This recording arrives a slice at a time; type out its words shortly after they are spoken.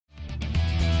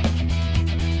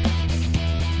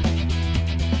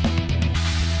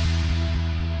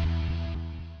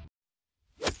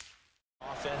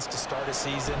a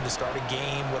season, to start a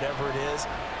game, whatever it is?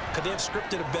 Could they have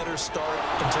scripted a better start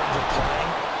in terms of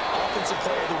playing? Offensive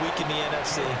player of the week in the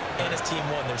NFC, and his team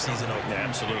won their season opener.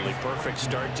 Absolutely perfect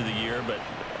start to the year, but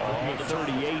all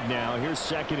 38 now. Here's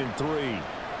 2nd and 3.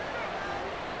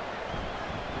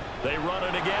 They run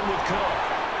it again with Cook.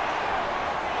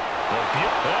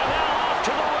 And now off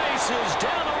to the races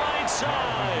down the right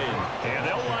side. And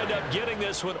they'll wind up getting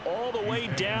this one all the way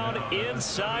down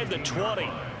inside the 20.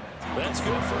 That's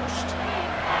good first.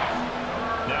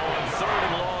 Now on 3rd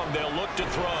and long, they'll look to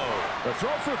throw. The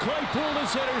throw for Claypool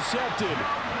is intercepted.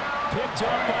 Picked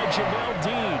up by Jamel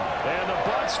Dean. And the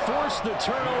Bucs force the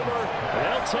turnover.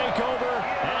 They'll take over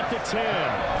at the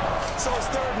 10. So it's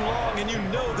 3rd and long, and you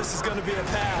know this is going to be a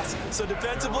pass. So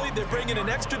defensively, they're bringing an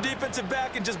extra defensive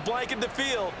back and just blanking the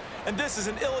field. And this is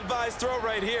an ill-advised throw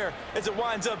right here as it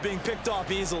winds up being picked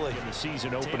off easily. In the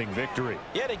season-opening victory.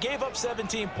 Yeah, they gave up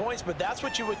 17 points, but that's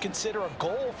what you would consider a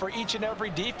goal for each and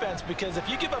every defense, because if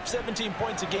you give up 17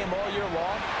 points a game all year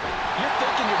long, you're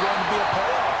thinking you're going to be a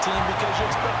playoff team because you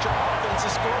expect your offense to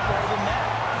score more than that.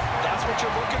 That's what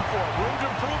you're looking for. Room to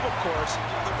improve, of course.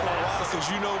 Because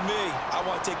you know me, I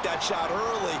want to take that shot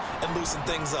early and loosen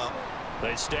things up.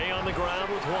 They stay on the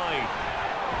ground with White.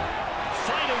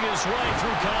 Fighting his way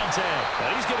through contact.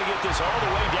 And he's going to get this all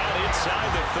the way down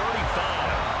inside the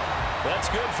 35.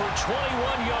 That's good for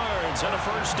 21 yards and a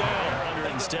first down.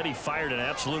 Instead, he fired an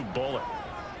absolute bullet.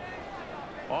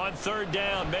 On 3rd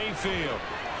down, Mayfield.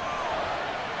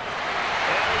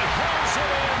 And he hauls it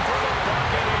in for the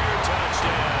Buccaneer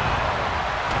touchdown.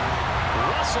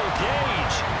 Russell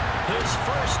Gage, his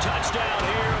first touchdown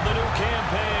here of the new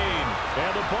campaign.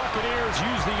 And the Buccaneers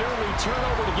use the early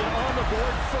turnover to get on the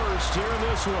board first here in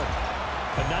this one.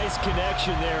 A nice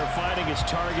connection there, finding his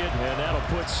target, and that'll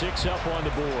put 6 up on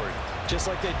the board. Just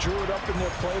like they drew it up in their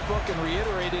playbook and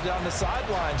reiterated on the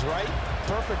sidelines, right?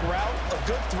 Perfect route, a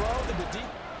good throw in the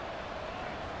deep.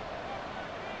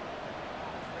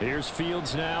 Here's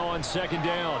Fields now on 2nd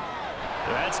down.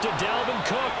 That's to Dalvin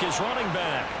Cook, his running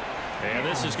back. And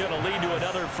this is going to lead to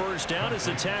another first down as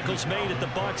the tackle's made at the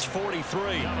Bucs 43.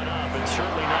 Coming up, and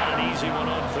certainly not an easy one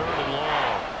on 3rd and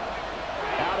long.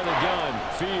 Out of the gun,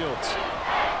 Fields.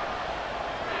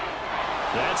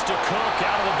 That's to Cook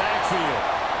out of the backfield.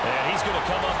 And he's going to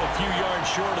come up a few yards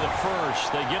short of the first.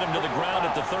 They get him to the ground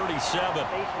at the 37.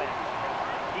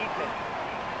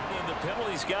 And the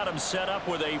penalty's got him set up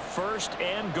with a 1st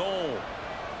and goal.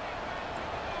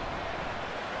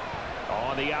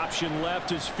 On the option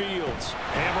left is Fields.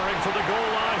 Hammering for the goal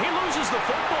line. He loses the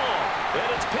football. And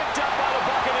it's picked up by the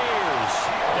Buccaneers.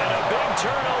 And a big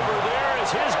turnover there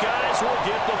as his guys will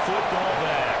get the football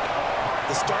back.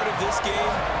 The start of this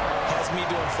game has me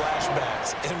doing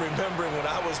flashbacks and remembering when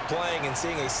I was playing and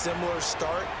seeing a similar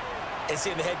start and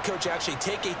seeing the head coach actually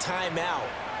take a timeout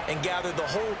and gather the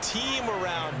whole team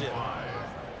around him.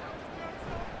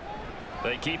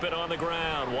 They keep it on the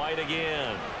ground. White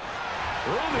again.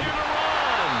 Room here to run.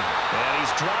 And he's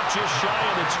dropped just shy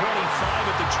of the 25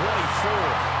 at the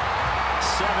 24.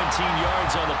 17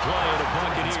 yards on the play of the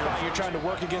Buccaneers. You're trying to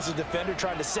work against a defender,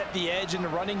 trying to set the edge in the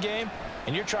running game,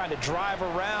 and you're trying to drive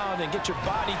around and get your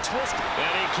body twisted.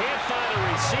 And he can't find a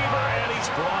receiver, and he's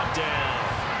brought down.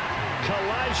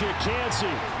 Kalijah Kancey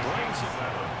brings it.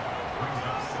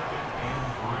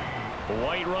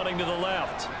 White running to the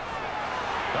left.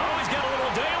 Oh, he's got a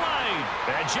little daylight.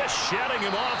 And just shutting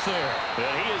him off there.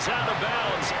 And he is out of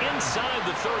bounds inside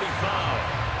the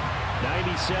 35.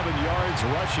 97 yards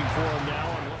rushing for him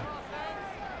now.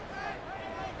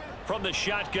 From the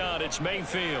shotgun, it's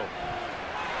Mayfield.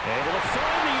 Able to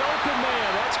find the open man.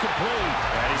 That's complete.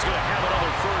 And he's going to have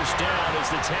another first down as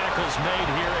the tackle's made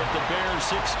here at the Bears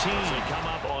 16. They come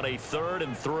up on a 3rd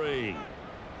and 3.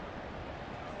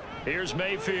 Here's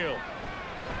Mayfield.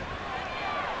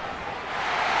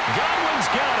 Godwin's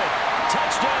got it.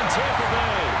 Touchdown, Tampa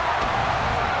Bay.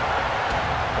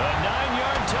 A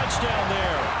 9-yard touchdown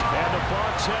there. And the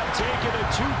Bucs have taken a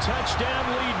 2-touchdown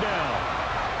lead now.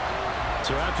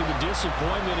 So after the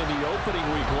disappointment in the opening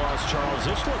week loss, Charles,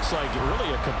 this looks like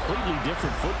really a completely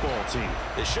different football team.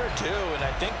 They sure do, and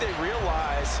I think they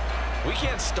realize we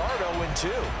can't start 0-2,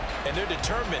 and they're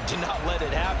determined to not let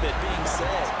it happen. Being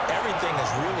said, everything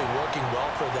is really working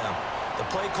well for them. The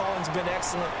play calling's been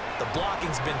excellent, the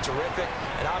blocking's been terrific,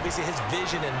 and obviously his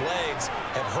vision and legs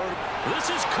have hurt. This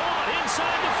is caught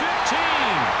inside the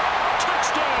 15.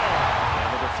 Touchdown! And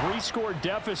with a 3-score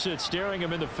deficit staring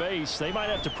him in the face, they might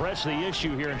have to press the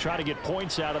issue here and try to get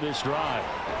points out of this drive.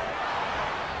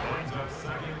 Brings up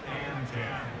 2nd and 10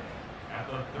 at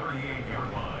the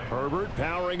 38-yard line. Herbert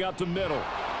powering up the middle.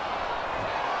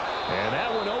 And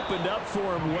that one opened up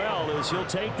for him well as he'll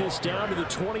take this down to the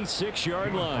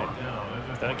 26-yard line.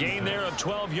 A gain there of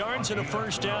 12 yards and a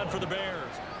first down for the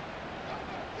Bears.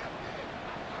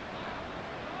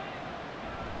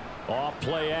 Off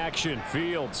play action,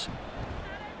 Fields.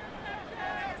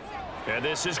 And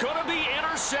this is going to be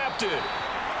intercepted.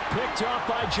 Picked off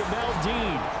by Jamel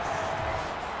Dean.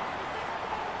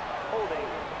 Holding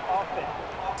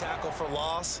offense. Tackle for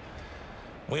loss.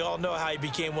 We all know how he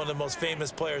became one of the most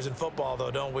famous players in football,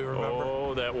 though, don't we remember?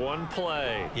 Oh, that one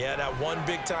play. Yeah, that one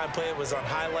big-time play was on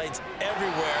highlights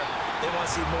everywhere. They want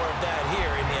to see more of that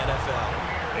here in the NFL.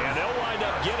 And they'll wind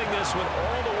up getting this one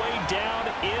all the way down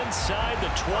inside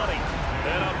the 20.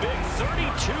 And a big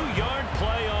 32-yard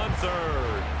play on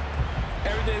third.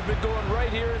 Everything's been going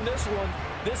right here in this one.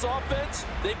 This offense,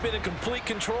 they've been in complete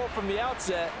control from the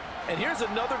outset. And here's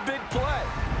another big play.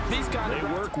 These kind They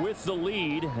work with the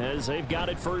lead as they've got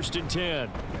it 1st and 10. And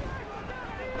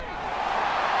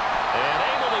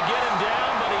able to get him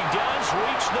down, but he does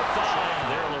reach the 5.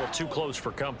 They're a little too close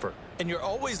for comfort. And you're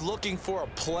always looking for a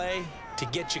play to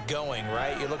get you going,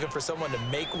 right? You're looking for someone to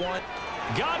make one.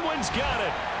 Godwin's got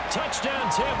it. Touchdown,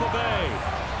 Tampa Bay.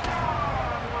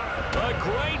 A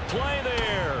great play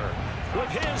there with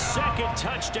his 2nd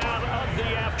touchdown of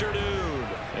the afternoon.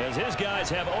 As his guys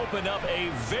have opened up a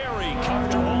very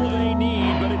comfortable they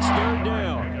need, but it's 3rd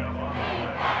down.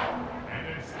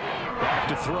 Back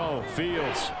to throw,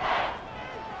 Fields.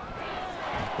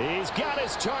 He's got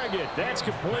his target. That's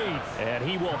complete. And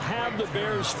he will have the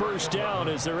Bears 1st down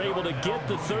as they're able to get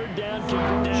the 3rd down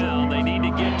conversion. They need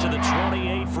to get to the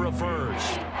 28 for a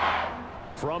first.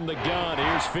 From the gun,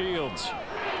 here's Fields.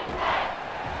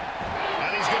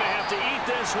 And he's going to have to eat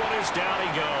this one as down he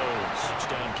goes.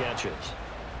 Touchdown catches.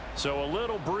 So a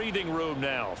little breathing room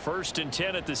now. 1st and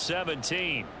 10 at the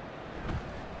 17.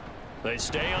 They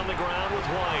stay on the ground with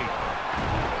White.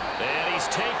 And he's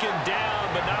taken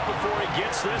down, but not before he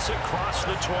gets this across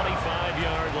the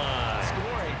 25-yard line.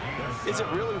 Scoring. Is it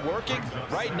really working?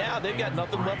 Right now, they've got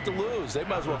nothing left to lose. They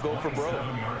might as well go for broke.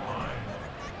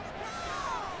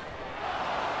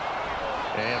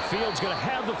 And Fields going to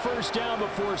have the 1st down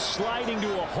before sliding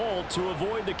to a halt to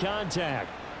avoid the contact.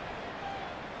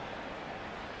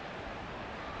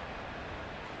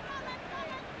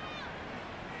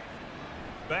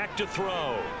 Back to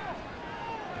throw.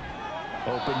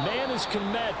 Open man is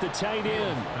Kmet, the tight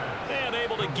end. And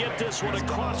able to get this one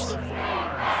across the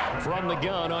from the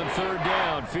gun on 3rd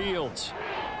down, Fields.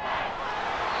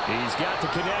 He's got the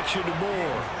connection to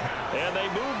Moore. And they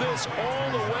move this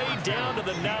all the way down to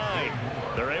the 9.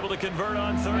 They're able to convert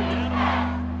on 3rd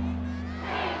down.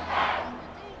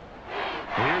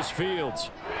 Here's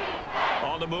Fields.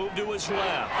 On the move to his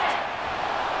left.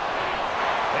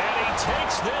 And he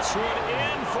takes this one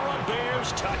in for a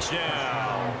Bears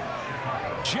touchdown.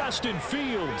 Justin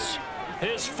Fields,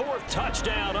 his 4th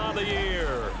touchdown on the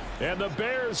year. And the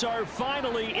Bears are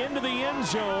finally into the end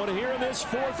zone here in this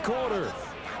 4th quarter.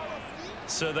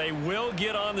 So they will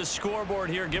get on the scoreboard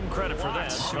here. Give them credit for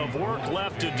that. Of work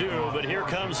left to do, but here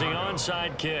comes the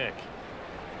onside kick.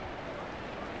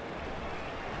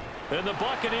 And the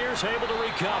Buccaneers able to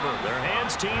recover. Their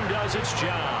hands team does its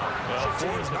job. Well,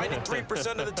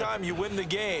 93% of the time you win the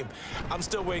game. I'm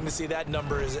still waiting to see that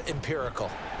number is empirical.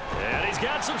 And he's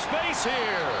got some space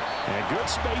here. And good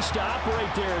space to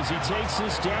operate there as he takes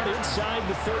this down inside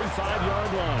the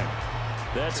 35-yard line.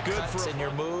 That's good for in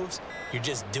your moves. You're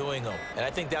just doing them. And I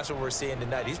think that's what we're seeing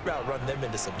tonight. He's about to run them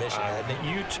into submission, hasn't he?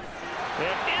 And in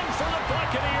for the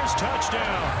Buccaneers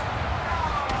touchdown.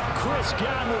 Chris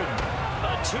Godwin.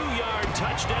 A 2-yard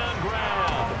touchdown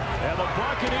grab. And the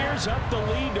Buccaneers up the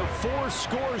lead to 4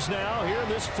 scores now here in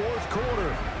this 4th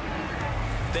quarter.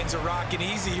 Things are rocking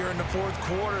easy here in the 4th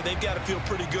quarter. They've got to feel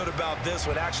pretty good about this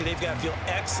one. Actually, they've got to feel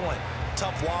excellent.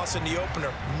 Tough loss in the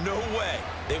opener. No way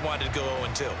they wanted to go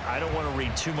 0-2. I don't want to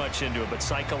read too much into it, but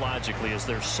psychologically, is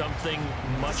there something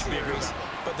much bigger?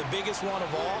 But the biggest one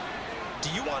of all, do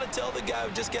you want to tell the guy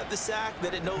who just got the sack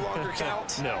that it no longer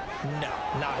counts? No. No,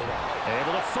 not at all.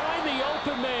 Able to find the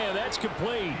open man. That's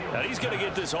complete. And he's going to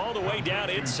get this all the way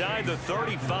down inside the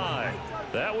 35.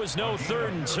 That was no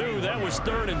 3rd and 2. That was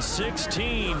 3rd and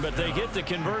 16, but they get the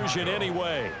conversion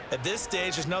anyway. At this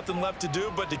stage, there's nothing left to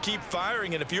do but to keep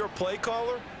firing. And if you're a play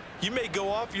caller, you may go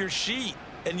off your sheet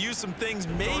and use some things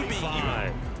maybe.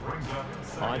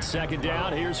 On 2nd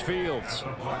down, here's Fields.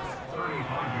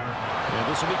 And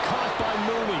this will be caught by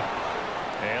Mooney.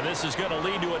 And this is going to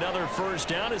lead to another 1st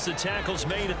down as the tackle's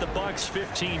made at the Bucs'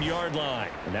 15-yard line.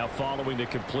 And now following the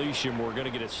completion, we're going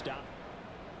to get a stop.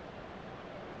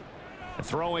 And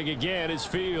throwing again is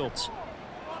Fields.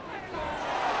 And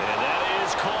that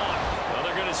is caught. Well,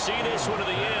 they're going to to see this one to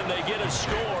the end. They get a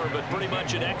score, but pretty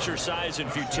much an exercise in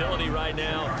futility right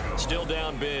now. Still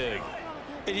down big.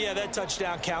 And yeah, that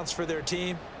touchdown counts for their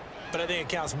team, but I think it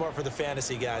counts more for the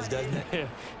fantasy guys, doesn't it?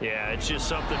 Yeah, it's just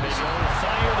something maybe.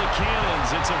 Fire the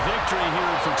cannons. It's a victory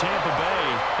here for Tampa Bay.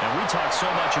 And we talk so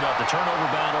much about the turnover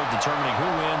battle, determining who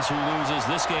wins, who loses.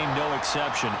 This game, no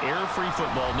exception. Error-free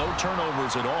football, no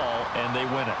turnovers at all, and they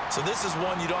win it. So this is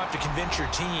one you don't have to convince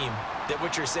your team that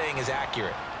what you're saying is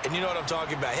accurate. And you know what I'm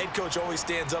talking about. Head coach always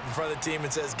stands up in front of the team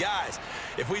and says, guys,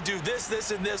 if we do this,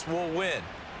 this, and this, we'll win.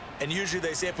 And usually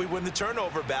they say if we win the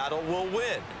turnover battle, we'll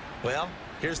win. Well,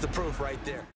 here's the proof right there.